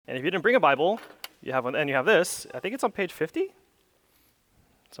And if you didn't bring a Bible, you have one, and you have this. I think it's on page 50.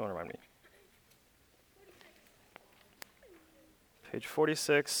 Someone remind me. Page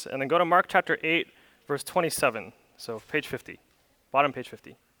 46, and then go to Mark chapter 8, verse 27. So page 50, bottom page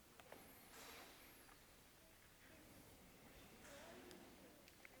 50.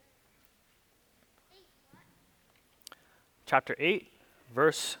 Chapter 8,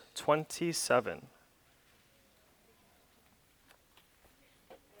 verse 27.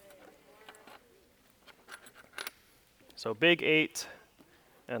 So big 8,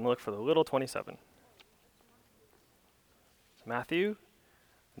 and look for the little 27. Matthew,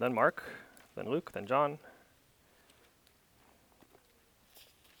 then Mark, then Luke, then John.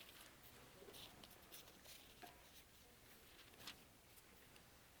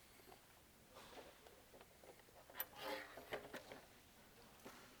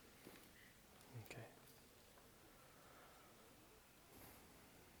 Okay.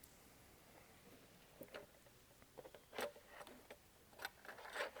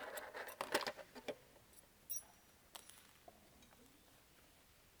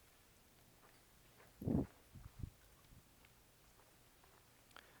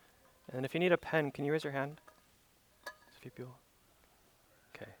 And if you need a pen, can you raise your hand? There's a few people.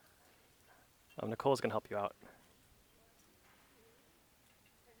 Okay. Nicole's going to help you out.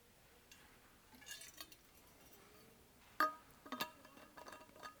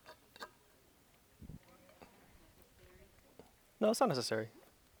 No, it's not necessary.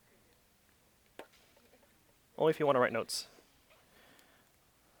 Only if you want to write notes.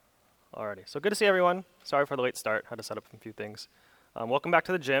 Alrighty, so good to see everyone. Sorry for the late start. Had to set up a few things. Welcome back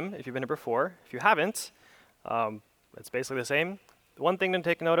to the gym if you've been here before. If you haven't, it's basically the same. The one thing to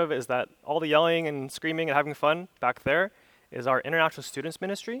take note of is that all the yelling and screaming and having fun back there is our International Students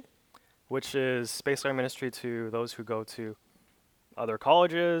Ministry, which is basically our ministry to those who go to other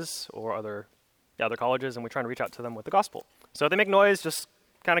colleges or other colleges, and we're trying to reach out to them with the gospel. So if they make noise, just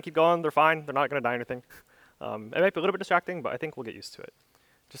kind of keep going. They're fine. They're not going to die or anything. It might be a little bit distracting, but I think we'll get used to it.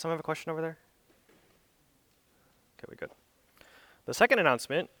 Does someone have a question over there? Okay, we're good. The second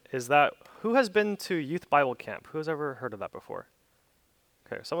announcement is that who has been to Youth Bible Camp? Who has ever heard of that before?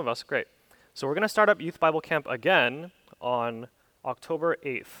 Okay, some of us, great. So we're going to start up Youth Bible Camp again on October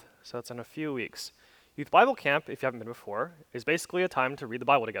 8th. So that's in a few weeks. Youth Bible Camp, if you haven't been before, is basically a time to read the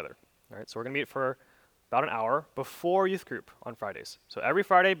Bible together. All right, so we're going to meet for about an hour before youth group on Fridays. So every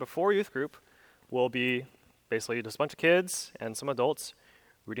Friday before youth group will be basically just a bunch of kids and some adults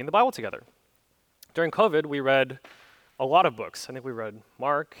reading the Bible together. During COVID, we read a lot of books. I think we read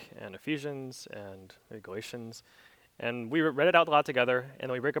Mark and Ephesians and maybe Galatians. And we read it out loud together, and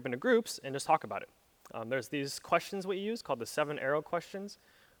then we break up into groups and just talk about it. There's these questions we use called the 7 arrow questions,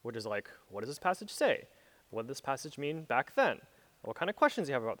 which is like, what does this passage say? What did this passage mean back then? What kind of questions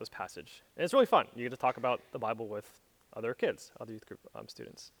do you have about this passage? And it's really fun. You get to talk about the Bible with other kids, other youth group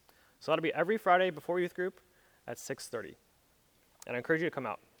students. So that'll be every Friday before youth group at 6:30. And I encourage you to come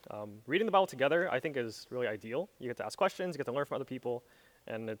out. Reading the Bible together, I think, is really ideal. You get to ask questions, you get to learn from other people,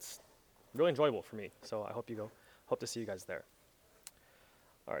 and it's really enjoyable for me. So I hope you go. Hope to see you guys there.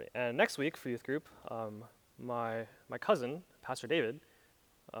 All right, and next week for youth group, my cousin, Pastor David,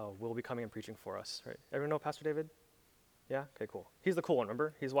 will be coming and preaching for us. Right? Everyone know Pastor David? Yeah? Okay, cool. He's the cool one,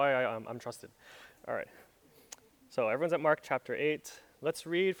 remember? He's why I'm trusted. All right. So everyone's at Mark chapter 8. Let's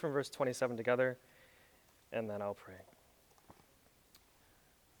read from verse 27 together, and then I'll pray.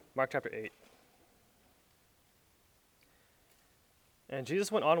 Mark chapter 8. And Jesus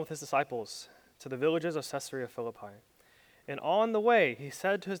went on with his disciples to the villages of Caesarea Philippi. And on the way, he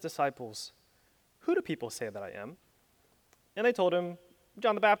said to his disciples, "Who do people say that I am?" And they told him,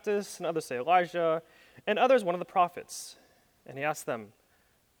 "John the Baptist, and others say Elijah, and others one of the prophets." And he asked them,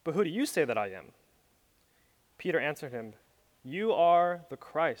 "But who do you say that I am?" Peter answered him, "You are the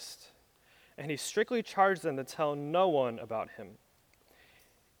Christ." And he strictly charged them to tell no one about him,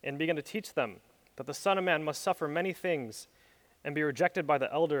 and began to teach them that the Son of Man must suffer many things and be rejected by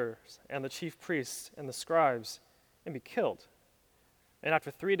the elders and the chief priests and the scribes and be killed, and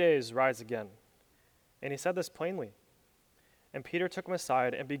after 3 days rise again. And he said this plainly. And Peter took him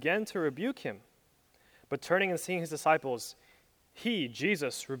aside and began to rebuke him. But turning and seeing his disciples, he,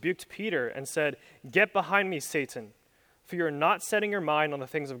 Jesus, rebuked Peter and said, "Get behind me, Satan, for you are not setting your mind on the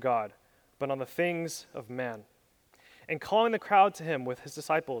things of God, but on the things of man." And calling the crowd to him with his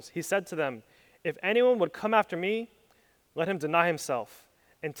disciples, he said to them, "If anyone would come after me, let him deny himself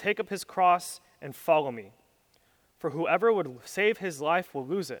and take up his cross and follow me. For whoever would save his life will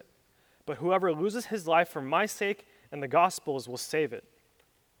lose it, but whoever loses his life for my sake and the gospel's will save it.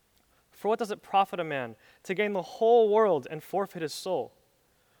 For what does it profit a man to gain the whole world and forfeit his soul?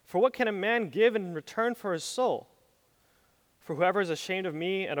 For what can a man give in return for his soul? For whoever is ashamed of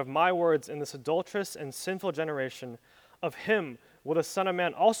me and of my words in this adulterous and sinful generation, of him will the Son of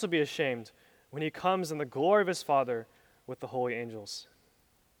Man also be ashamed when he comes in the glory of his Father with the holy angels.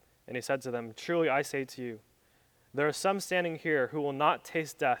 And he said to them, truly I say to you, there are some standing here who will not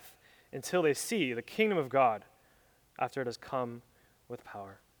taste death until they see the kingdom of God after it has come with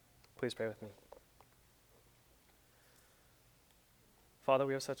power. Please pray with me. Father,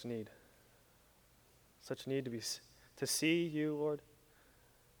 we have such need to see you, Lord.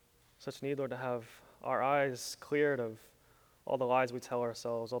 Such need, Lord, to have our eyes cleared of all the lies we tell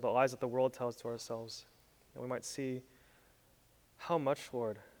ourselves, all the lies that the world tells to ourselves, and we might see how much,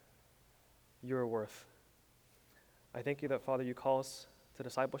 Lord, you are worth. I thank you that, Father, you call us to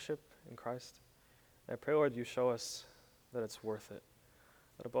discipleship in Christ. And I pray, Lord, you show us that it's worth it,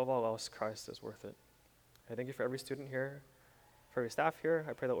 that above all else, Christ is worth it. I thank you for every student here, for every staff here.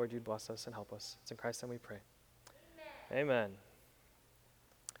 I pray that, Lord, you'd bless us and help us. It's in Christ's name we pray. Amen.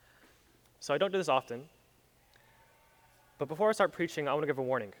 So I don't do this often, but before I start preaching, I want to give a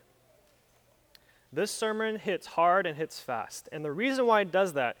warning. This sermon hits hard and hits fast, and the reason why it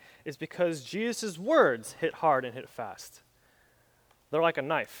does that is because Jesus' words hit hard and hit fast. They're like a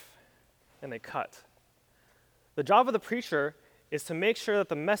knife, and they cut. The job of the preacher is to make sure that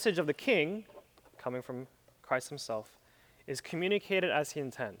the message of the King, coming from Christ himself, is communicated as he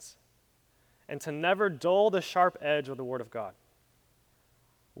intends, and to never dull the sharp edge of the Word of God.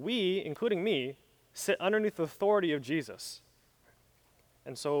 We, including me, sit underneath the authority of Jesus,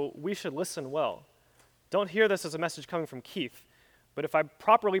 and so we should listen well. Don't hear this as a message coming from Keith, but if I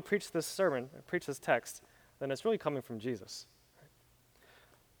properly preach this sermon, preach this text, then it's really coming from Jesus.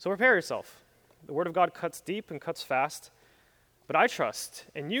 So prepare yourself. The Word of God cuts deep and cuts fast, but I trust,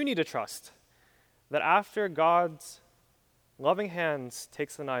 and you need to trust, that after God's loving hands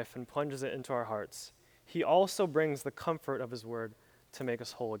takes the knife and plunges it into our hearts, he also brings the comfort of his word to make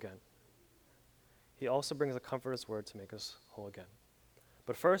us whole again. He also brings the comfort of his word to make us whole again.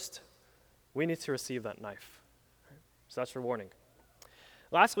 But first, we need to receive that knife. So that's your warning.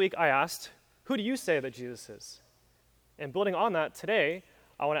 Last week I asked, who do you say that Jesus is? And building on that, today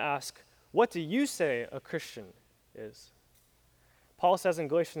I want to ask, what do you say a Christian is? Paul says in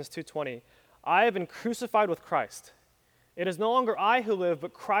Galatians 2:20, I have been crucified with Christ. It is no longer I who live,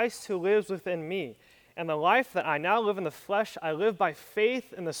 but Christ who lives within me. And the life that I now live in the flesh, I live by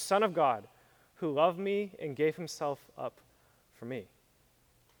faith in the Son of God, who loved me and gave himself up for me.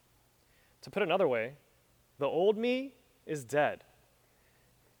 To put it another way, the old me is dead,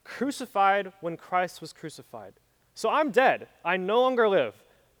 crucified when Christ was crucified. So I'm dead. I no longer live,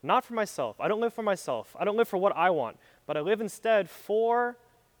 not for myself. I don't live for myself. I don't live for what I want, but I live instead for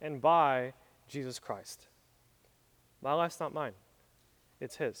and by Jesus Christ. My life's not mine.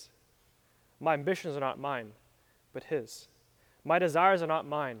 It's his. My ambitions are not mine, but his. My desires are not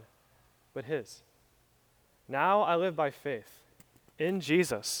mine, but his. Now I live by faith in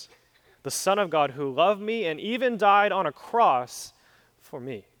Jesus, the Son of God, who loved me and even died on a cross for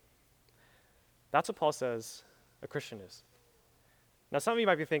me. That's what Paul says a Christian is. Now, some of you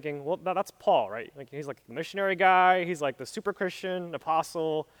might be thinking, well, that's Paul, right? Like, he's like the missionary guy. He's like the super Christian,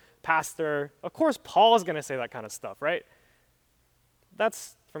 apostle, pastor. Of course, Paul is going to say that kind of stuff, right?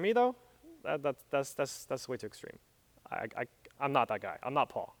 That's, for me, though, that's way too extreme. I'm not that guy. I'm not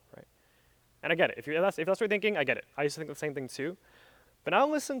Paul, right? And I get it. If that's what you're thinking, I get it. I used to think the same thing too. But now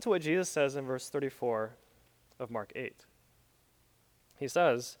listen to what Jesus says in verse 34 of Mark 8. He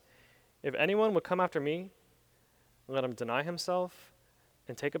says, if anyone would come after me, let him deny himself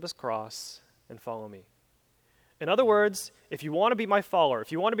and take up his cross and follow me. In other words, if you want to be my follower,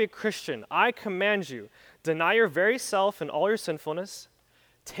 if you want to be a Christian, I command you, deny your very self and all your sinfulness,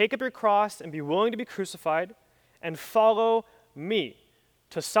 take up your cross and be willing to be crucified, and follow me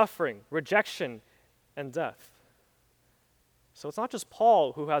to suffering, rejection, and death. So it's not just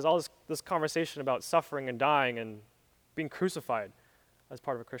Paul who has all this conversation about suffering and dying and being crucified as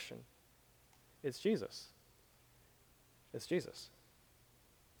part of a Christian. It's Jesus. It's Jesus.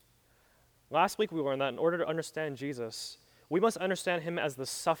 Last week we learned that in order to understand Jesus, we must understand him as the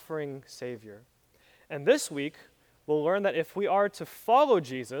suffering Savior. And this week, we'll learn that if we are to follow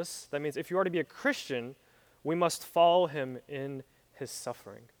Jesus, that means if you are to be a Christian, we must follow him in his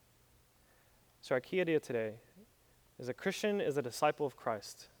suffering. So our key idea today is a Christian is a disciple of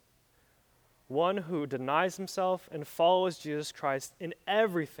Christ, one who denies himself and follows Jesus Christ in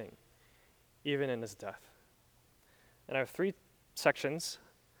everything, even in his death. And I have three sections.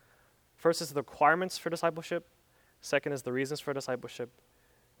 First is the requirements for discipleship. Second is the reasons for discipleship.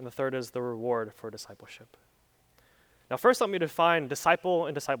 And the third is the reward for discipleship. Now, first, let me define disciple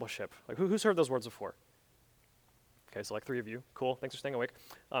and discipleship. Like, who's heard those words before? Okay, so like 3 of you. Cool, thanks for staying awake.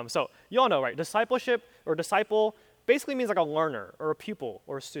 So you all know, right? Discipleship or disciple basically means like a learner or a pupil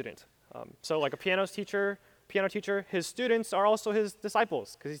or a student. So like a piano teacher, his students are also his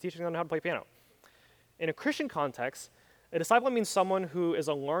disciples because he's teaching them how to play piano. In a Christian context, a disciple means someone who is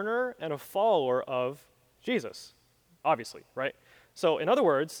a learner and a follower of Jesus, obviously, right? So in other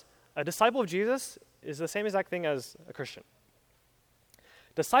words, a disciple of Jesus is the same exact thing as a Christian.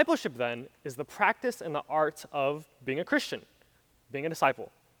 Discipleship, then, is the practice and the art of being a Christian, being a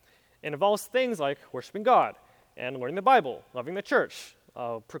disciple. It involves things like worshiping God and learning the Bible, loving the church,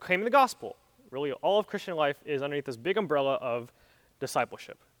 proclaiming the gospel. Really, all of Christian life is underneath this big umbrella of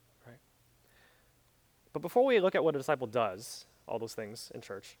discipleship. Right? But before we look at what a disciple does, all those things in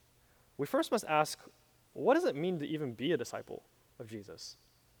church, we first must ask, what does it mean to even be a disciple of Jesus?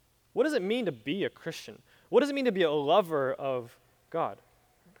 What does it mean to be a Christian? What does it mean to be a lover of God?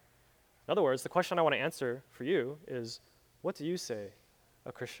 In other words, the question I want to answer for you is, what do you say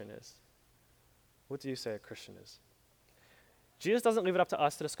a Christian is? What do you say a Christian is? Jesus doesn't leave it up to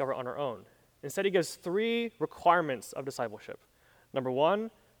us to discover on our own. Instead, he gives 3 requirements of discipleship. Number 1,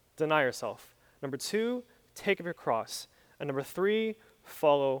 deny yourself. Number 2, take up your cross. And number 3,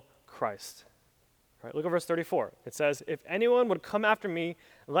 follow Christ. Right, look at verse 34. It says, if anyone would come after me,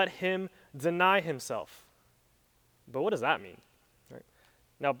 let him deny himself. But what does that mean? Right?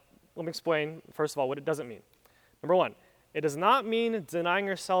 Now, let me explain, first of all, what it doesn't mean. Number 1, it does not mean denying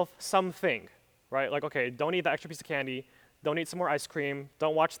yourself something, right? Like, okay, don't eat that extra piece of candy, don't eat some more ice cream,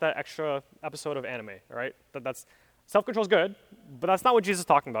 don't watch that extra episode of anime, all right? That's self-control is good, but that's not what Jesus is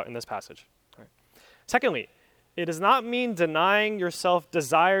talking about in this passage. Right? Secondly, it does not mean denying yourself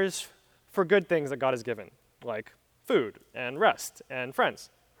desires for good things that God has given, like food and rest and friends,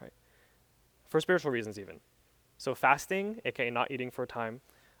 right? For spiritual reasons even. So fasting, aka not eating for a time,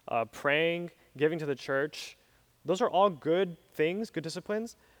 praying, giving to the church, those are all good things, good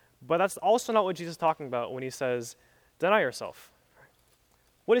disciplines, but that's also not what Jesus is talking about when he says, deny yourself.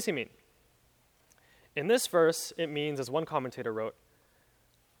 What does he mean? In this verse, it means, as one commentator wrote,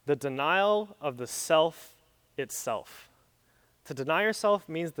 the denial of the self itself. To deny yourself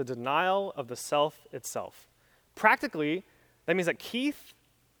means the denial of the self itself. Practically, that means that Keith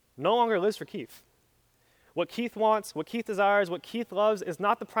no longer lives for Keith. What Keith wants, what Keith desires, what Keith loves is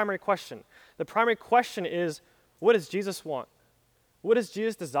not the primary question. The primary question is, what does Jesus want? What does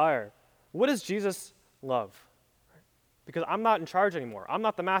Jesus desire? What does Jesus love? Because I'm not in charge anymore. I'm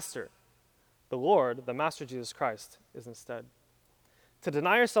not the master. The Lord, the Master Jesus Christ, is instead. To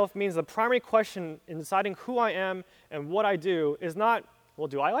deny yourself means the primary question in deciding who I am and what I do is not, well,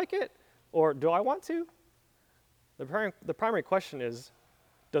 do I like it? Or do I want to? The primary question is,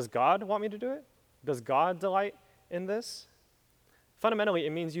 does God want me to do it? Does God delight in this? Fundamentally, it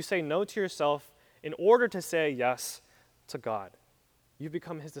means you say no to yourself in order to say yes to God. You've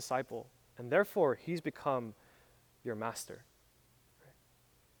become his disciple, and therefore he's become your master.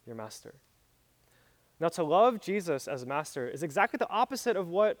 Your master. Now, to love Jesus as master is exactly the opposite of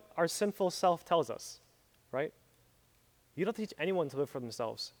what our sinful self tells us, right? You don't teach anyone to live for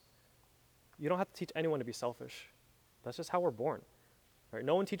themselves. You don't have to teach anyone to be selfish. That's just how we're born, right?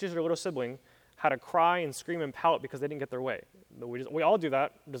 No one teaches your little sibling how to cry and scream and pout because they didn't get their way. We all do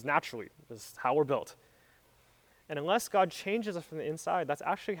that just naturally. That's how we're built. And unless God changes us from the inside, that's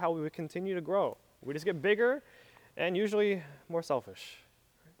actually how we would continue to grow. We just get bigger and usually more selfish.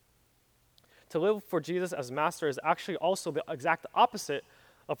 To live for Jesus as master is actually also the exact opposite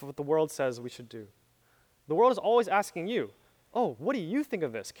of what the world says we should do. The world is always asking you, oh, what do you think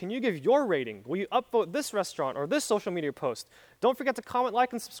of this? Can you give your rating? Will you upvote this restaurant or this social media post? Don't forget to comment,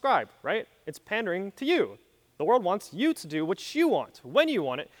 like, and subscribe, right? It's pandering to you. The world wants you to do what you want, when you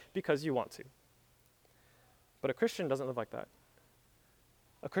want it, because you want to. But a Christian doesn't live like that.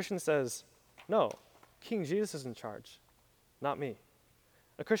 A Christian says, no, King Jesus is in charge, not me.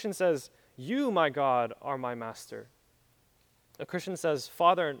 A Christian says, you, my God, are my master. A Christian says,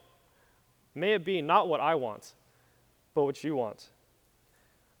 Father, may it be not what I want, but what you want.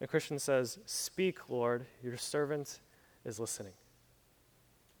 A Christian says, speak, Lord, your servant is listening.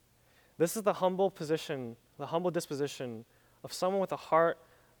 This is the humble position, the humble disposition of someone with a heart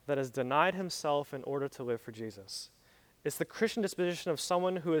that has denied himself in order to live for Jesus. It's the Christian disposition of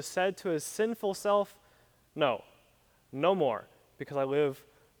someone who has said to his sinful self, no more, because I live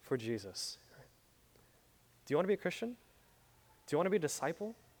for Jesus. Do you want to be a Christian? Do you want to be a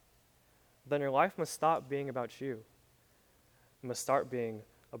disciple? Then your life must stop being about you. It must start being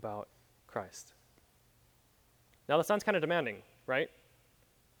about Christ. Now that sounds kind of demanding, right?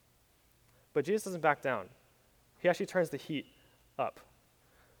 But Jesus doesn't back down. he actually turns the heat up.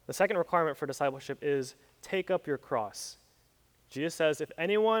 The second requirement for discipleship is take up your cross. Jesus says, if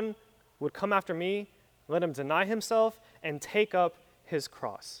anyone would come after me, let him deny himself and take up his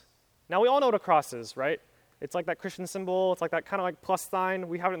cross. Now, we all know what a cross is, right? It's like that Christian symbol. It's like that kind of like plus sign.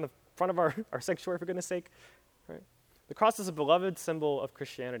 We have it in the front of our sanctuary, for goodness sake. Right? The cross is a beloved symbol of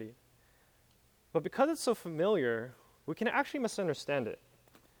Christianity. But because it's so familiar, we can actually misunderstand it.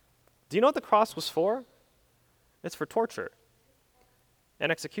 Do you know what the cross was for? It's for torture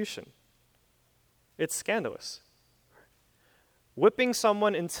and execution. It's scandalous. Whipping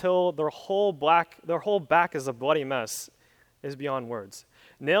someone until their whole back is a bloody mess is beyond words.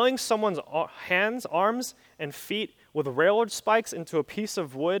 Nailing someone's hands, arms, and feet with railroad spikes into a piece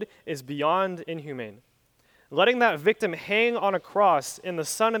of wood is beyond inhumane. Letting that victim hang on a cross in the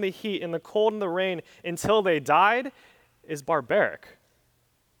sun and the heat, in the cold and the rain until they died is barbaric.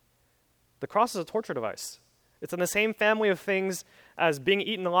 The cross is a torture device. It's in the same family of things as being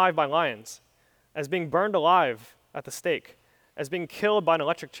eaten alive by lions, as being burned alive at the stake, as being killed by an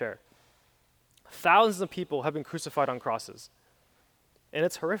electric chair. Thousands of people have been crucified on crosses, and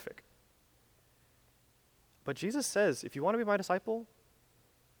it's horrific. But Jesus says, if you want to be my disciple,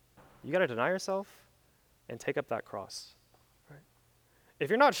 you got to deny yourself and take up that cross. Right? If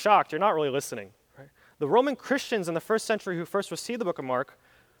you're not shocked, you're not really listening. Right? The Roman Christians in the first century who first received the book of Mark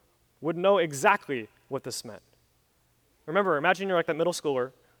would know exactly what this meant. Remember, imagine you're like that middle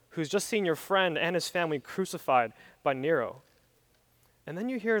schooler who's just seen your friend and his family crucified by Nero. And then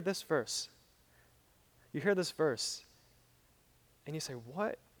you hear this verse. You hear this verse, and you say,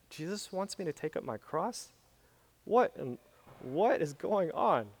 what? Jesus wants me to take up my cross? What is going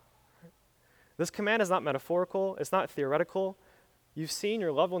on? This command is not metaphorical. It's not theoretical. You've seen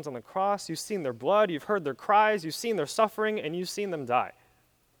your loved ones on the cross. You've seen their blood. You've heard their cries. You've seen their suffering, and you've seen them die.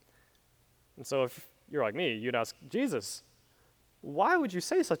 And so if you're like me, you'd ask, Jesus, why would you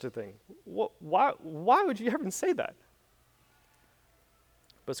say such a thing? Why would you ever say that?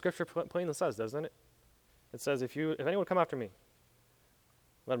 But Scripture plainly says, doesn't it? It says, if anyone would come after me,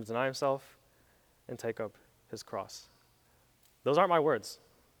 let him deny himself and take up his cross. Those aren't my words.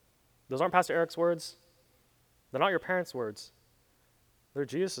 Those aren't Pastor Eric's words. They're not your parents' words. They're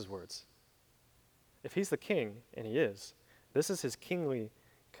Jesus' words. If he's the king, and he is, this is his kingly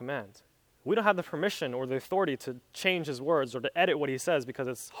command. We don't have the permission or the authority to change his words or to edit what he says because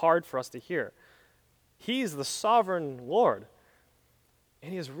it's hard for us to hear. He's the sovereign Lord,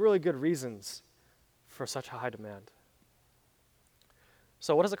 and he has really good reasons for such a high demand.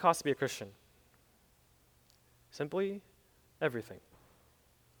 So what does it cost to be a Christian? Simply everything.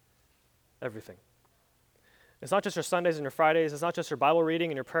 Everything. It's not just your Sundays and your Fridays. It's not just your Bible reading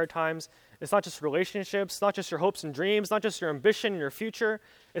and your prayer times. It's not just relationships. It's not just your hopes and dreams. It's not just your ambition and your future.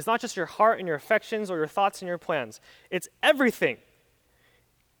 It's not just your heart and your affections or your thoughts and your plans. It's everything.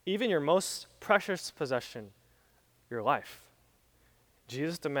 Even your most precious possession, your life.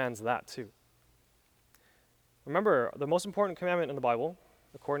 Jesus demands that too. Remember, the most important commandment in the Bible,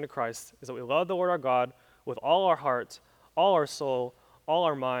 according to Christ, is that we love the Lord our God with all our heart, all our soul, all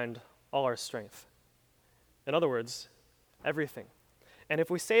our mind, all our strength. In other words, everything. And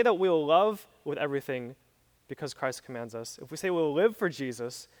if we say that we will love with everything because Christ commands us, if we say we will live for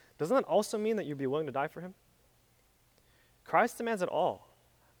Jesus, doesn't that also mean that you'd be willing to die for him? Christ demands it all.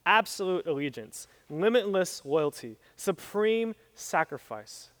 Absolute allegiance, limitless loyalty, supreme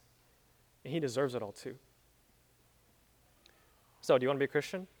sacrifice. And he deserves it all too. So, do you want to be a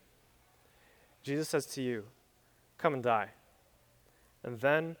Christian? Jesus says to you, come and die, and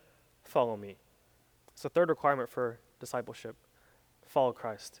then follow me. It's the third requirement for discipleship. Follow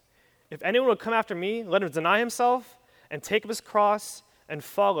Christ. If anyone would come after me, let him deny himself and take up his cross and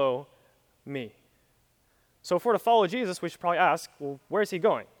follow me. So if we're to follow Jesus, we should probably ask, well, where is he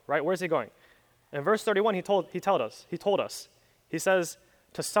going, right? Where is he going? In verse 31, he told us. He says,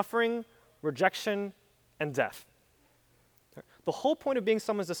 to suffering, rejection, and death. The whole point of being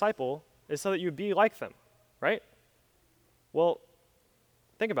someone's disciple is so that you be like them, right? Well,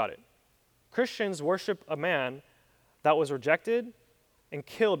 think about it. Christians worship a man that was rejected and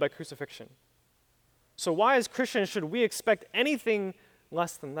killed by crucifixion. So why, as Christians, should we expect anything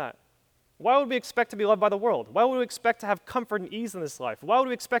less than that? Why would we expect to be loved by the world? Why would we expect to have comfort and ease in this life? Why would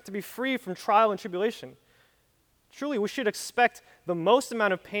we expect to be free from trial and tribulation? Truly, we should expect the most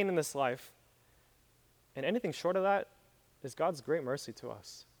amount of pain in this life, and anything short of that is God's great mercy to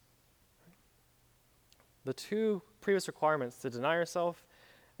us. The two previous requirements, to deny yourself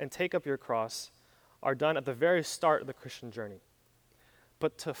and take up your cross, are done at the very start of the Christian journey.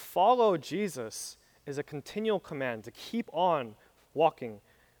 But to follow Jesus is a continual command to keep on walking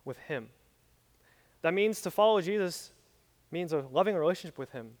with him. That means to follow Jesus means a loving relationship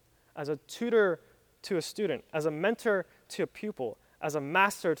with him as a tutor to a student, as a mentor to a pupil, as a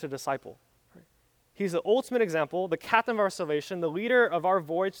master to a disciple. He's the ultimate example, the captain of our salvation, the leader of our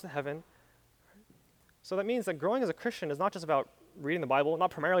voyage to heaven. So that means that growing as a Christian is not just about reading the Bible, not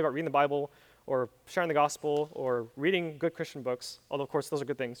primarily about reading the Bible or sharing the gospel or reading good Christian books, although of course those are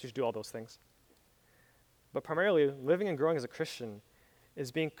good things, you should do all those things. But primarily, living and growing as a Christian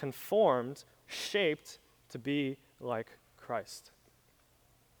is being conformed, shaped to be like Christ.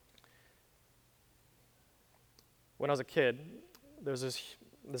 When I was a kid, there was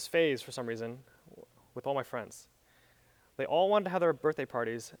this phase for some reason with all my friends. They all wanted to have their birthday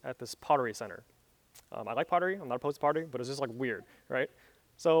parties at this pottery center. I like pottery, I'm not opposed to pottery, but it's just like weird, right?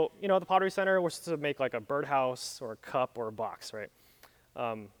 So, the pottery center was to make like a birdhouse or a cup or a box, right?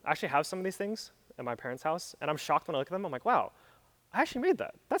 I actually have some of these things at my parents' house, and I'm shocked when I look at them. I'm like, wow, I actually made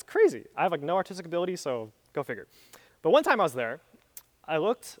that. That's crazy. I have like no artistic ability, so go figure. But one time I was there, I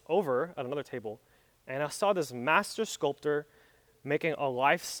looked over at another table, and I saw this master sculptor making a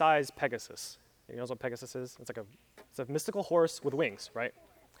life-size Pegasus. You know what Pegasus is? It's a mystical horse with wings, right?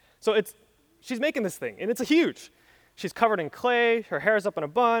 So she's making this thing, and it's huge. She's covered in clay, her hair's up in a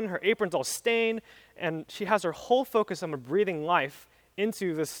bun, her apron's all stained, and she has her whole focus on breathing life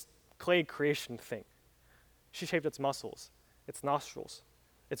into this clay creation thing. She shaped its muscles, its nostrils,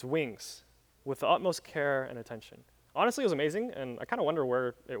 its wings with the utmost care and attention. Honestly, it was amazing, and I kind of wonder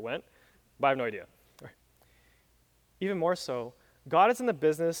where it went, but I have no idea. Even more so, God is in the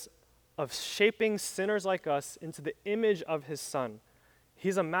business of shaping sinners like us into the image of his Son.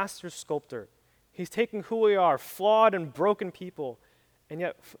 He's a master sculptor. He's taking who we are, flawed and broken people, and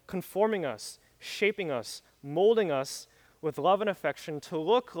yet conforming us, shaping us, molding us with love and affection to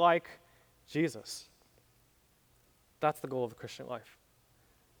look like Jesus. That's the goal of the Christian life.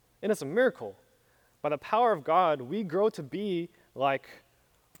 And it's a miracle. By the power of God, we grow to be like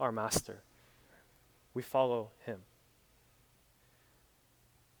our Master. We follow him.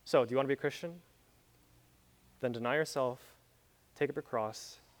 So, do you want to be a Christian? Then deny yourself, take up your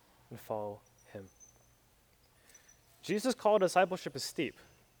cross, and follow him. Jesus' call to discipleship is steep.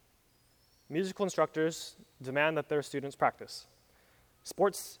 Musical instructors demand that their students practice.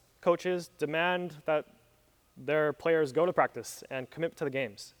 Sports coaches demand that their players go to practice and commit to the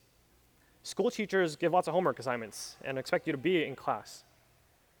games. School teachers give lots of homework assignments and expect you to be in class.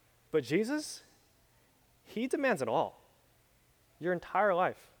 But Jesus, he demands it all. Your entire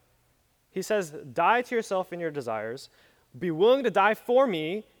life. He says, die to yourself and your desires, be willing to die for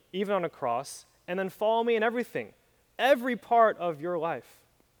me, even on a cross, and then follow me in everything, every part of your life.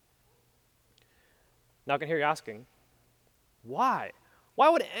 Now I can hear you asking, why? Why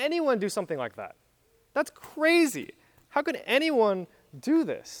would anyone do something like that? That's crazy. How could anyone do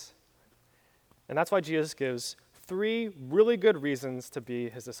this? And that's why Jesus gives 3 really good reasons to be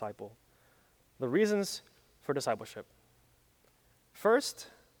his disciple. The reasons for discipleship. First,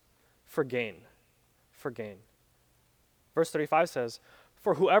 for gain. For gain. Verse 35 says,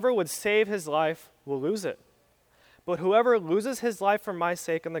 "For whoever would save his life will lose it. But whoever loses his life for my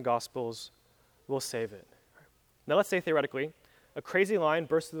sake and the gospel's will save it." Now let's say theoretically, a crazy lion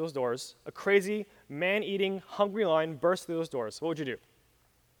bursts through those doors, a crazy, man-eating, hungry lion bursts through those doors. What would you do?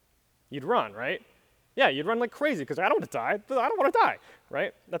 You'd run, right? Yeah, you'd run like crazy because I don't want to die. I don't want to die,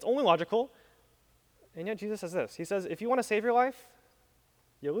 right? That's only logical. And yet Jesus says this. He says, if you want to save your life,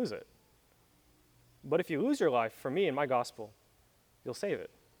 you'll lose it. But if you lose your life for me and my gospel, you'll save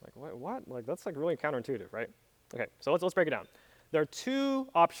it. Like, what? Like, that's like really counterintuitive, right? Okay, so let's break it down. There are 2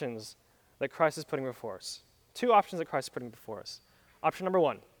 options that Christ is putting before us. 2 options that Christ is putting before us. Option number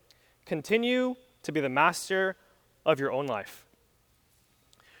 1, continue to be the master of your own life.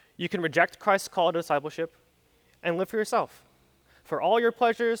 You can reject Christ's call to discipleship and live for yourself. For all your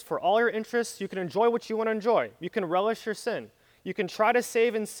pleasures, for all your interests, you can enjoy what you want to enjoy. You can relish your sin. You can try to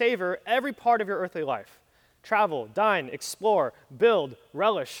save and savor every part of your earthly life. Travel, dine, explore, build,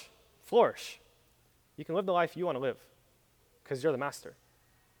 relish, flourish. You can live the life you want to live because you're the master.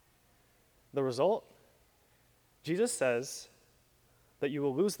 The result? Jesus says that you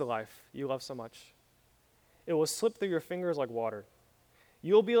will lose the life you love so much. It will slip through your fingers like water.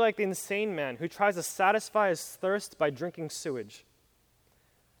 You will be like the insane man who tries to satisfy his thirst by drinking sewage.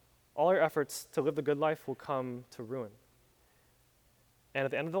 All your efforts to live the good life will come to ruin. And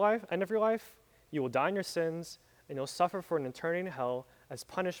at the end of your life, you will die in your sins, and you'll suffer for an eternity in hell as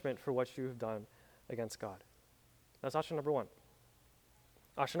punishment for what you have done against God. That's option number 1.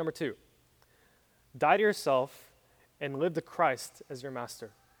 Option number 2, die to yourself and live to Christ as your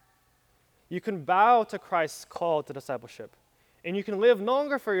master. You can bow to Christ's call to discipleship, and you can live no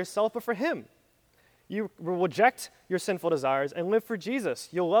longer for yourself, but for him. You will reject your sinful desires and live for Jesus.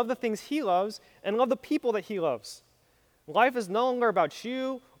 You'll love the things he loves and love the people that he loves. Life is no longer about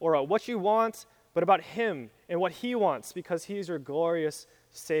you or what you want, but about him and what he wants, because he is your glorious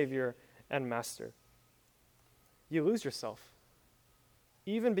Savior and Master. You lose yourself,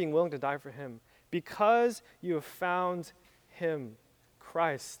 even being willing to die for him, because you have found him,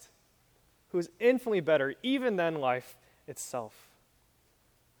 Christ, who is infinitely better even than life itself.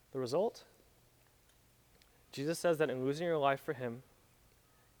 The result? Jesus says that in losing your life for him,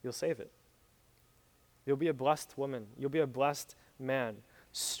 you'll save it. You'll be a blessed woman. You'll be a blessed man,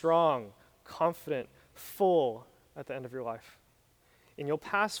 strong, confident, full at the end of your life. And you'll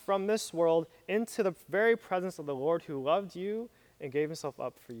pass from this world into the very presence of the Lord who loved you and gave himself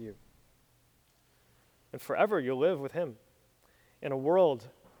up for you. And forever you'll live with him in a world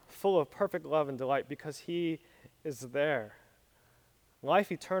full of perfect love and delight because he is there. Life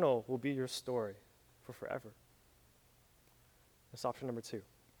eternal will be your story for forever. That's option number 2.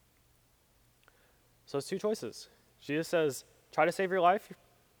 So it's 2 choices. Jesus says, try to save your life,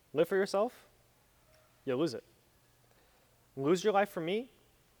 live for yourself, you'll lose it. Lose your life for me,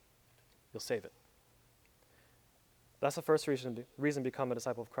 you'll save it. That's the first reason to become a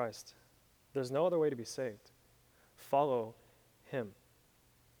disciple of Christ. There's no other way to be saved. Follow him.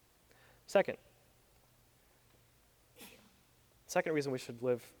 Second reason we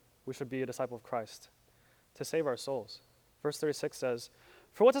should be a disciple of Christ, to save our souls. Verse 36 says,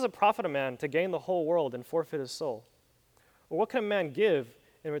 "For what does it profit a man to gain the whole world and forfeit his soul? Or what can a man give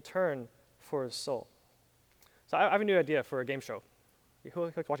in return for his soul?" So I have a new idea for a game show. Who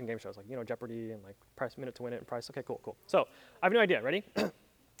likes watching game shows, like, Jeopardy and like price, minute to win it and price? Okay, cool. So I have a new idea. Ready?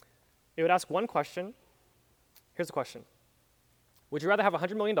 It would ask one question. Here's the question. Would you rather have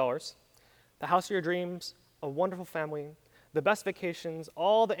 $100 million, the house of your dreams, a wonderful family, the best vacations,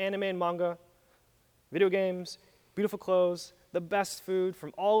 all the anime and manga, video games, beautiful clothes, the best food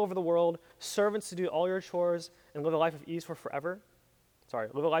from all over the world, servants to do all your chores, and live a life of ease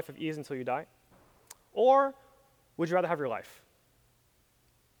live a life of ease until you die? Or would you rather have your life?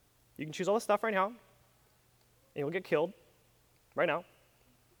 You can choose all this stuff right now, and you'll get killed right now.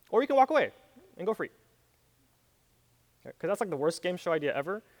 Or you can walk away and go free. Because that's like the worst game show idea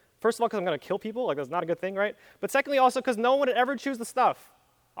ever. First of all, because I'm going to kill people. Like, that's not a good thing, right? But secondly, also because no one would ever choose the stuff.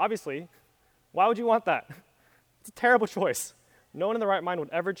 Obviously. Why would you want that? It's a terrible choice. No one in their right mind would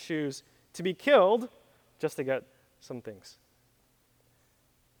ever choose to be killed just to get some things.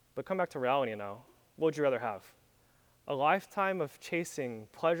 But come back to reality now. What would you rather have? A lifetime of chasing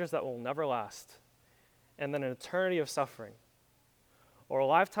pleasures that will never last, and then an eternity of suffering? Or a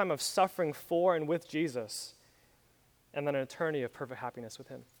lifetime of suffering for and with Jesus, and then an eternity of perfect happiness with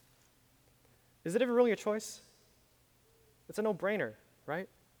him? Is it ever really a choice? It's a no-brainer, right?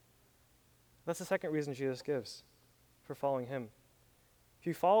 That's the second reason Jesus gives for following him. If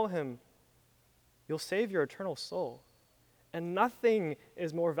you follow him, you'll save your eternal soul. And nothing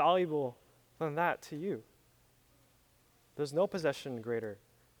is more valuable than that to you. There's no possession greater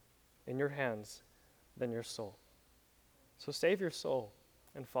in your hands than your soul. So save your soul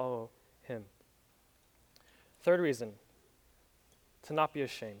and follow him. Third reason, to not be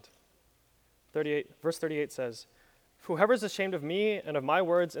ashamed. Verse 38 says, "Whoever is ashamed of me and of my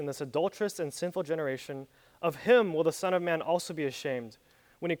words in this adulterous and sinful generation, of him will the Son of Man also be ashamed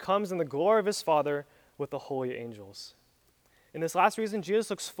when he comes in the glory of his Father with the holy angels." In this last reason, Jesus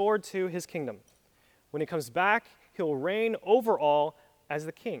looks forward to his kingdom. When he comes back, he will reign over all as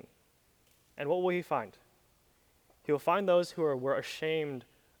the king. And what will he find? He will find those who were ashamed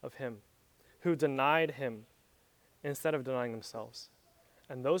of him, who denied him instead of denying themselves.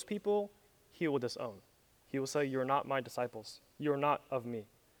 And those people he will disown. He will say, "You are not my disciples. You are not of me."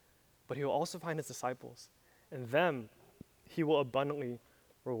 But he will also find his disciples, and them he will abundantly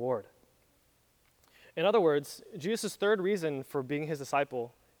reward. In other words, Jesus' third reason for being his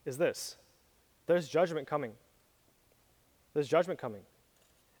disciple is this: there's judgment coming. There's judgment coming.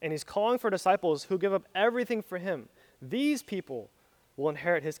 And he's calling for disciples who give up everything for him. These people will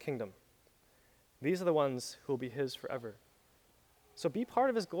inherit his kingdom. These are the ones who will be his forever. So be part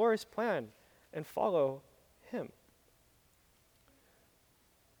of his glorious plan and follow him.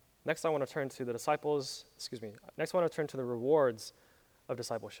 Next, I want to turn to the rewards of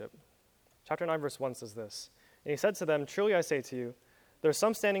discipleship. Chapter 9, verse 1 says this, "And he said to them, 'Truly I say to you, there are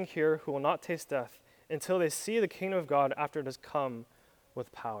some standing here who will not taste death until they see the kingdom of God after it has come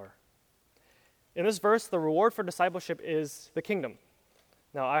with power.'" In this verse, the reward for discipleship is the kingdom.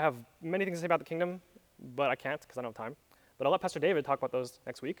 Now, I have many things to say about the kingdom, but I can't because I don't have time. But I'll let Pastor David talk about those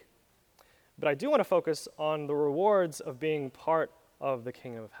next week. But I do want to focus on the rewards of being part of the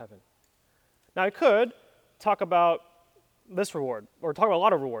kingdom of heaven. Now, I could talk about this reward, or talk about a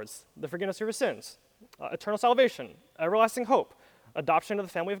lot of rewards: the forgiveness of your sins, eternal salvation, everlasting hope, adoption into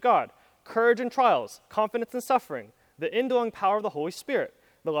the family of God, courage in trials, confidence in suffering, the indwelling power of the Holy Spirit,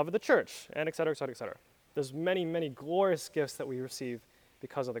 the love of the church, and et cetera, et cetera, et cetera. There's many, many glorious gifts that we receive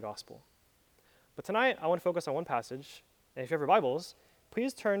because of the gospel. But tonight, I want to focus on one passage, and if you have your Bibles,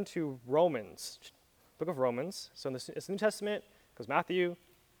 please turn to Romans, book of Romans. So it's the New Testament, it goes Matthew,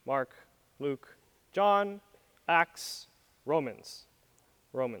 Mark, Luke, John, Acts, Romans.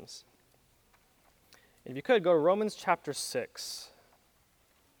 If you could, go to Romans chapter 6.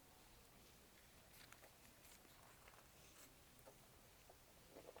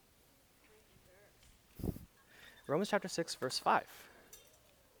 Romans chapter 6, verse 5.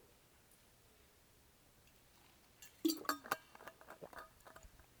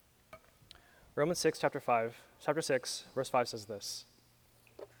 Romans 6, chapter 6, verse 5 says this: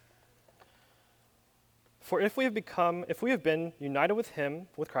 For if we have been united with him,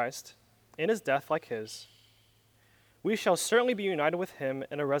 with Christ, in his death like his, we shall certainly be united with him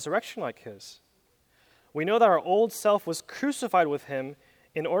in a resurrection like his. We know that our old self was crucified with him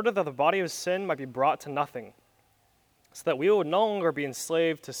in order that the body of sin might be brought to nothing, so that we would no longer be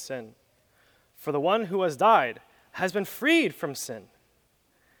enslaved to sin. For the one who has died has been freed from sin.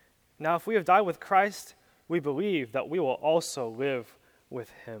 Now, if we have died with Christ, we believe that we will also live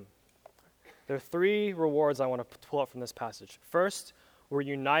with him. There are three rewards I want to pull up from this passage. First, we're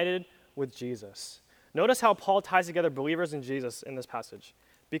united with Jesus. Notice how Paul ties together believers in Jesus in this passage.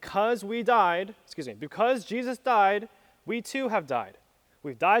 Because Jesus died, we too have died.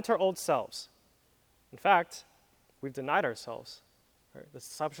 We've died to our old selves. In fact, we've denied ourselves. Right? That's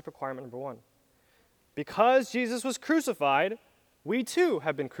discipleship requirement number one. Because Jesus was crucified, we too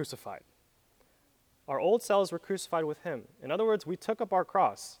have been crucified. Our old selves were crucified with him. In other words, we took up our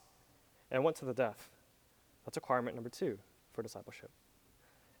cross and went to the death. That's requirement number two for discipleship.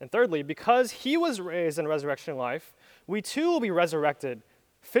 And thirdly, because he was raised in resurrection life, we too will be resurrected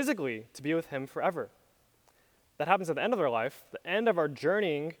physically to be with him forever. That happens at the end of our life, the end of our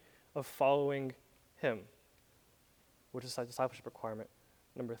journeying of following him, which is discipleship requirement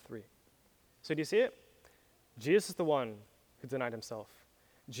number three. So do you see it? Jesus is the one who denied himself.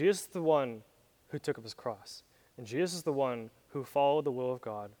 Jesus is the one who took up his cross. And Jesus is the one who followed the will of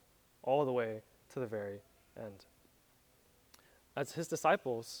God all the way to the very end. As his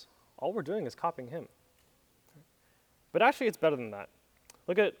disciples, all we're doing is copying him. But actually, it's better than that.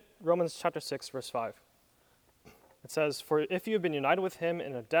 Look at Romans chapter 6, verse 5. It says, For if you have been united with him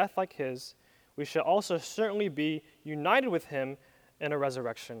in a death like his, we shall also certainly be united with him in a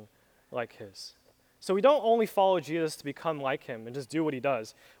resurrection like his. So we don't only follow Jesus to become like him and just do what he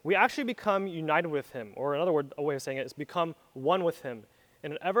does. We actually become united with him, or another word, a way of saying it is become one with him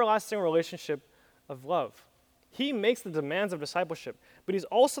in an everlasting relationship of love. He makes the demands of discipleship, but he's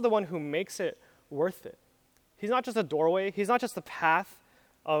also the one who makes it worth it. He's not just a doorway. He's not just the path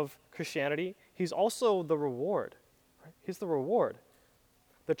of Christianity. He's also the reward. Right? He's the reward.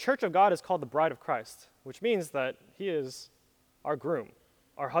 The church of God is called the bride of Christ, which means that he is our groom,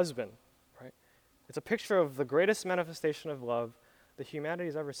 our husband. Right? It's a picture of the greatest manifestation of love that humanity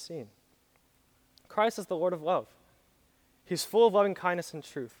has ever seen. Christ is the Lord of love. He's full of loving kindness and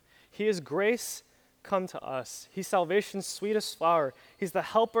truth. He is grace come to us. He's salvation's sweetest flower. He's the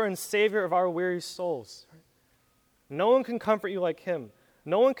helper and savior of our weary souls. No one can comfort you like him.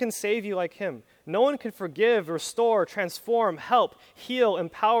 No one can save you like him. No one can forgive, restore, transform, help, heal,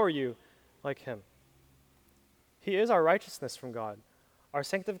 empower you like him. He is our righteousness from God, our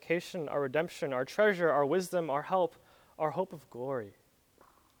sanctification, our redemption, our treasure, our wisdom, our help, our hope of glory.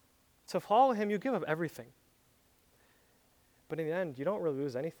 To follow him, you give up everything. But in the end, you don't really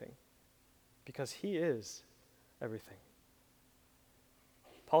lose anything because he is everything.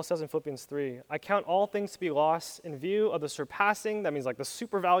 Paul says in Philippians 3, I count all things to be lost in view of the surpassing, that means like the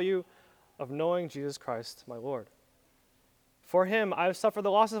super value of knowing Jesus Christ, my Lord. For him, I have suffered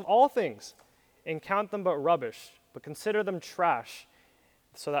the loss of all things and count them but rubbish, but consider them trash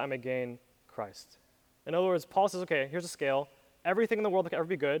so that I may gain Christ. In other words, Paul says, okay, here's a scale. Everything in the world that can ever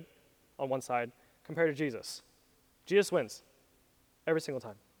be good on one side compared to Jesus. Jesus wins every single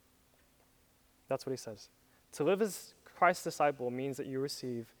time. That's what he says. To live as Christ's disciple means that you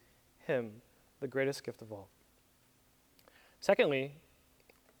receive him, the greatest gift of all. Secondly,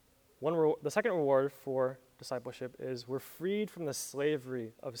 the second reward for discipleship is we're freed from the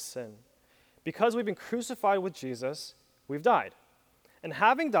slavery of sin. Because we've been crucified with Jesus, we've died. And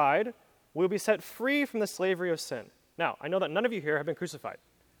having died, we'll be set free from the slavery of sin. Now, I know that none of you here have been crucified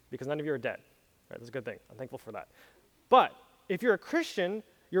because none of you are dead. Right, that's a good thing. I'm thankful for that. But if you're a Christian,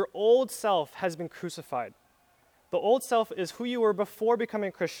 your old self has been crucified. The old self is who you were before becoming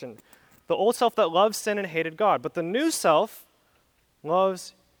a Christian, the old self that loved sin and hated God. But the new self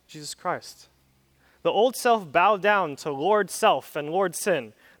loves Jesus Christ. The old self bowed down to Lord self and Lord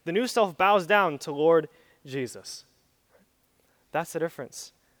sin. The new self bows down to Lord Jesus. That's the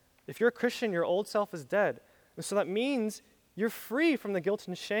difference. If you're a Christian, your old self is dead. And so that means you're free from the guilt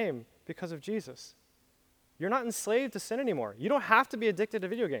and shame because of Jesus. You're not enslaved to sin anymore. You don't have to be addicted to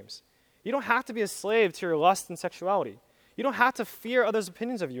video games. You don't have to be a slave to your lust and sexuality. You don't have to fear others'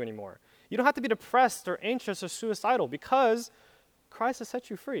 opinions of you anymore. You don't have to be depressed or anxious or suicidal because Christ has set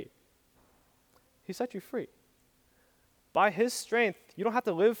you free. He set you free. By his strength, you don't have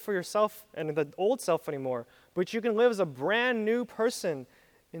to live for yourself and the old self anymore, but you can live as a brand new person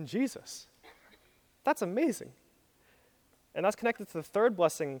in Jesus. That's amazing. And that's connected to the third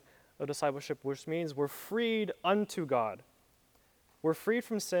blessing of discipleship, which means we're freed unto God. We're freed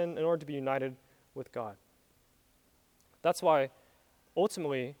from sin in order to be united with God. That's why,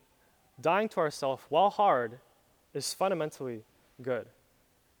 ultimately, dying to ourselves, while hard, is fundamentally good.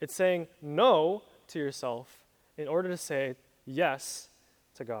 It's saying no to yourself in order to say yes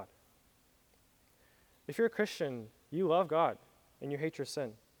to God. If you're a Christian, you love God and you hate your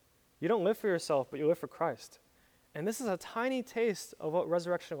sin. You don't live for yourself, but you live for Christ. And this is a tiny taste of what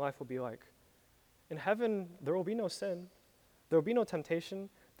resurrection life will be like. In heaven, there will be no sin. There will be no temptation.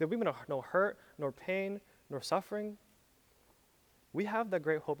 There will be no hurt, nor pain, nor suffering. We have that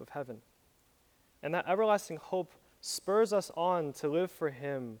great hope of heaven. And that everlasting hope spurs us on to live for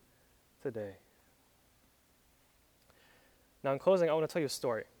him today. Now, in closing, I want to tell you a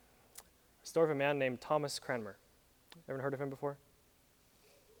story. A story of a man named Thomas Cranmer. Ever heard of him before?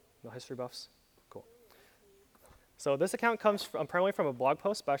 No history buffs? Cool. So this account comes primarily from a blog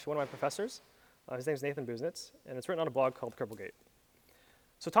post by actually one of my professors. His name is Nathan Busenitz, and it's written on a blog called Cripplegate.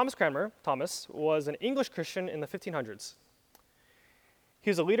 So Thomas Cranmer, was an English Christian in the 1500s. He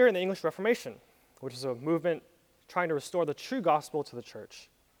was a leader in the English Reformation, which is a movement trying to restore the true gospel to the church.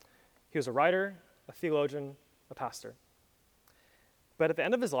 He was a writer, a theologian, a pastor. But at the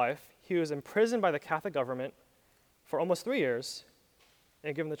end of his life, he was imprisoned by the Catholic government for almost 3 years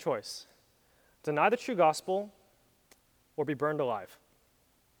and given the choice: deny the true gospel or be burned alive.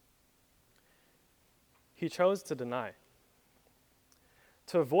 He chose to deny.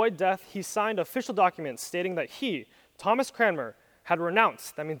 To avoid death, he signed official documents stating that he, Thomas Cranmer, had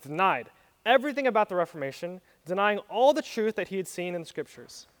renounced, that means denied, everything about the Reformation, denying all the truth that he had seen in the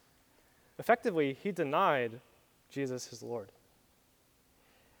Scriptures. Effectively, he denied Jesus his Lord.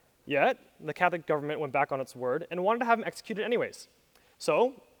 Yet, the Catholic government went back on its word and wanted to have him executed anyways.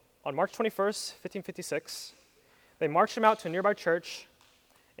 So, on March 21st, 1556, they marched him out to a nearby church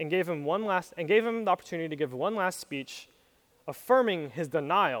and gave him the opportunity to give one last speech affirming his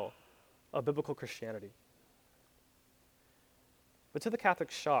denial of biblical Christianity. But to the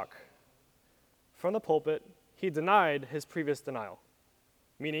Catholic's shock, from the pulpit, he denied his previous denial,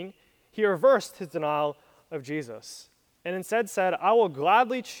 meaning he reversed his denial of Jesus and instead said, "I will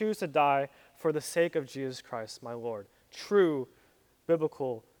gladly choose to die for the sake of Jesus Christ, my Lord," true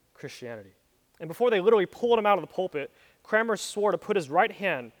biblical Christianity. And before they literally pulled him out of the pulpit, Cranmer swore to put his right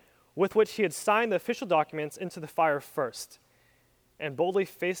hand, with which he had signed the official documents, into the fire first, and boldly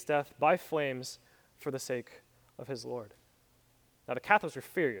face death by flames for the sake of his Lord. Now the Catholics were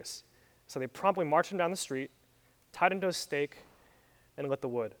furious, so they promptly marched him down the street, tied him to a stake, and lit the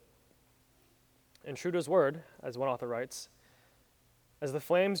wood. And true to his word, as one author writes, as the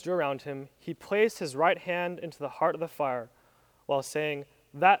flames drew around him, he placed his right hand into the heart of the fire while saying,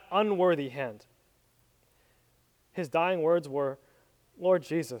 "That unworthy hand." His dying words were, "Lord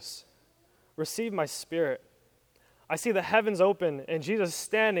Jesus, receive my spirit. I see the heavens open and Jesus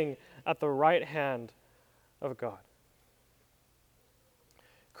standing at the right hand of God."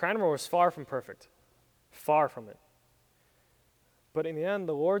 Cranmer was far from perfect, far from it. But in the end,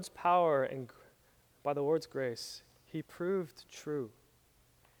 the Lord's power and by the Lord's grace, he proved true.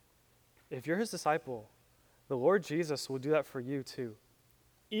 If you're his disciple, the Lord Jesus will do that for you too.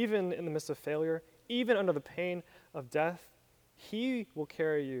 Even in the midst of failure, even under the pain of death, he will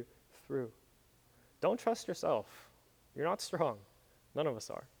carry you through. Don't trust yourself. You're not strong. None of us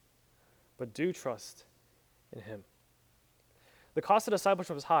are. But do trust in him. The cost of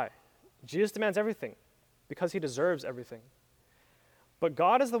discipleship is high. Jesus demands everything because he deserves everything. But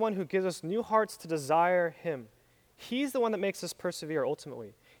God is the one who gives us new hearts to desire him. He's the one that makes us persevere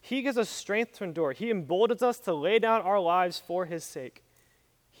ultimately. He gives us strength to endure. He emboldens us to lay down our lives for his sake.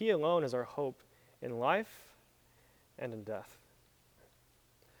 He alone is our hope in life and in death.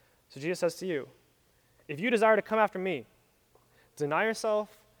 So Jesus says to you, if you desire to come after me, deny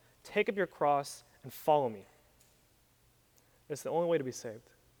yourself, take up your cross and follow me. It's the only way to be saved.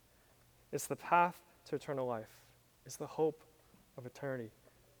 It's the path to eternal life. It's the hope of eternity.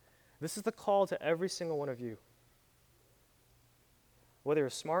 This is the call to every single one of you. Whether you're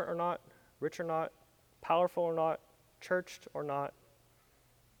smart or not, rich or not, powerful or not, churched or not,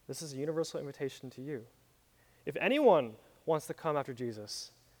 this is a universal invitation to you. If anyone wants to come after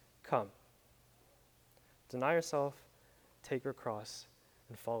Jesus, come. Deny yourself, take your cross,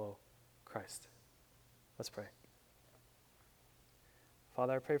 and follow Christ. Let's pray.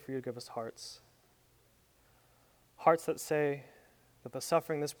 Father, I pray for you to give us hearts. Hearts that say that the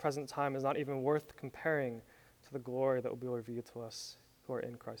suffering this present time is not even worth comparing to the glory that will be revealed to us who are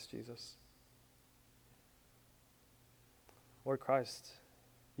in Christ Jesus. Lord Christ,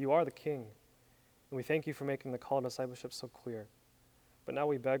 you are the King, and we thank you for making the call to discipleship so clear. But now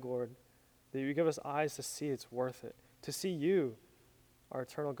we beg, Lord, that you give us eyes to see it's worth it, to see you, our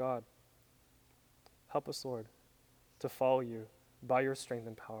eternal God. Help us, Lord, to follow you by your strength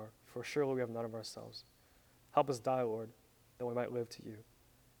and power, for surely we have none of ourselves. Help us die, Lord, that we might live to you.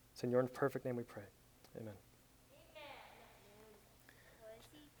 It's in your perfect name we pray. Amen.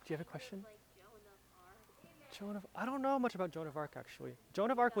 Do you have a question? I don't know much about Joan of Arc, actually.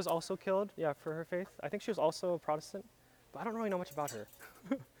 Joan of Arc was also killed, for her faith. I think she was also a Protestant, but I don't really know much about her.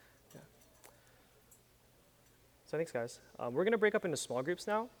 So thanks, guys. We're going to break up into small groups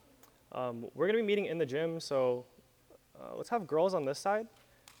now. We're going to be meeting in the gym, so let's have girls on this side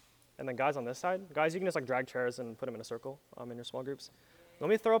and then guys on this side. Guys, you can just drag chairs and put them in a circle in your small groups. Let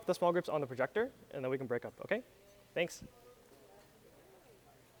me throw up the small groups on the projector, and then we can break up, okay? Thanks.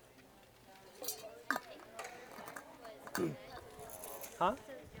 Huh? Joan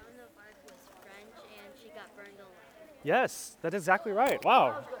of Arc was French and she got burned alive. Yes, that's exactly right.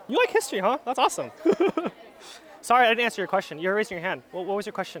 Wow. You like history, huh? That's awesome. Sorry, I didn't answer your question. You're raising your hand. What was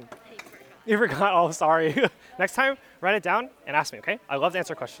your question? I forgot. You forgot? Oh, sorry. Next time, write it down and ask me, okay? I love to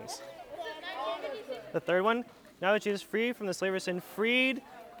answer questions. The third one, now that Jesus is freed from the slavery of sin, freed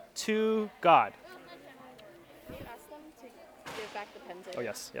to God. Can you ask them to give back the pens? Oh,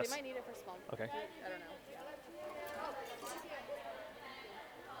 yes. They might need it for small. Okay. I don't know.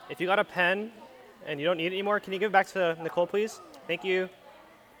 If you got a pen and you don't need it anymore, can you give it back to Nicole, please? Thank you.